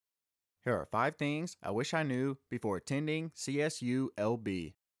Here are 5 things I wish I knew before attending CSU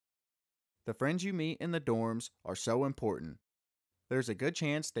LB. The friends you meet in the dorms are so important. There's a good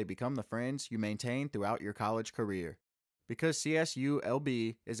chance they become the friends you maintain throughout your college career. Because CSU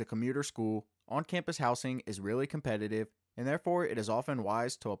LB is a commuter school, on campus housing is really competitive, and therefore it is often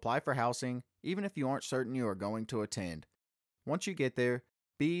wise to apply for housing even if you aren't certain you are going to attend. Once you get there,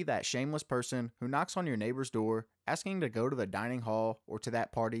 be that shameless person who knocks on your neighbor's door asking to go to the dining hall or to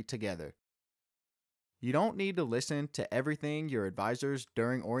that party together. You don't need to listen to everything your advisors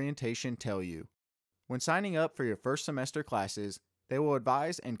during orientation tell you. When signing up for your first semester classes, they will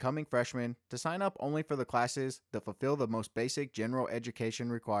advise incoming freshmen to sign up only for the classes that fulfill the most basic general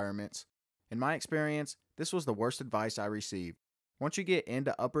education requirements. In my experience, this was the worst advice I received. Once you get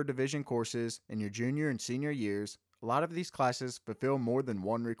into upper division courses in your junior and senior years, a lot of these classes fulfill more than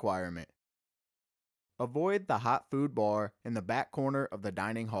one requirement. Avoid the hot food bar in the back corner of the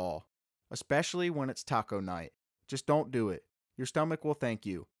dining hall, especially when it's taco night. Just don't do it. Your stomach will thank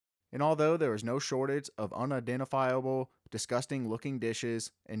you. And although there is no shortage of unidentifiable, disgusting looking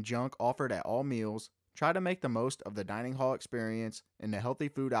dishes and junk offered at all meals, try to make the most of the dining hall experience and the healthy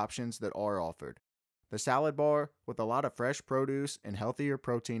food options that are offered. The salad bar, with a lot of fresh produce and healthier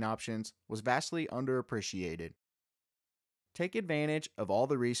protein options, was vastly underappreciated. Take advantage of all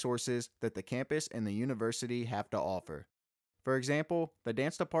the resources that the campus and the university have to offer. For example, the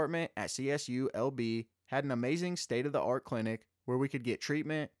dance department at CSU LB had an amazing state-of-the-art clinic where we could get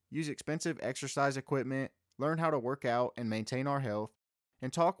treatment, use expensive exercise equipment, learn how to work out and maintain our health,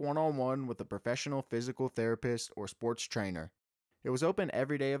 and talk one-on-one with a professional physical therapist or sports trainer. It was open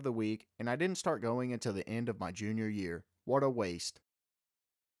every day of the week, and I didn't start going until the end of my junior year. What a waste.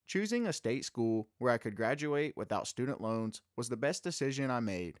 Choosing a state school where I could graduate without student loans was the best decision I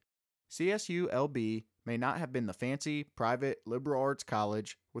made. CSU LB may not have been the fancy, private, liberal arts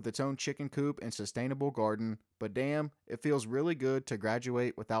college with its own chicken coop and sustainable garden, but damn, it feels really good to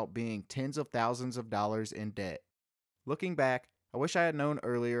graduate without being tens of thousands of dollars in debt. Looking back, I wish I had known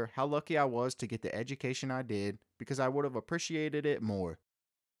earlier how lucky I was to get the education I did because I would have appreciated it more.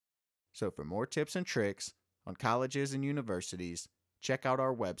 So for more tips and tricks on colleges and universities, check out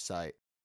our website,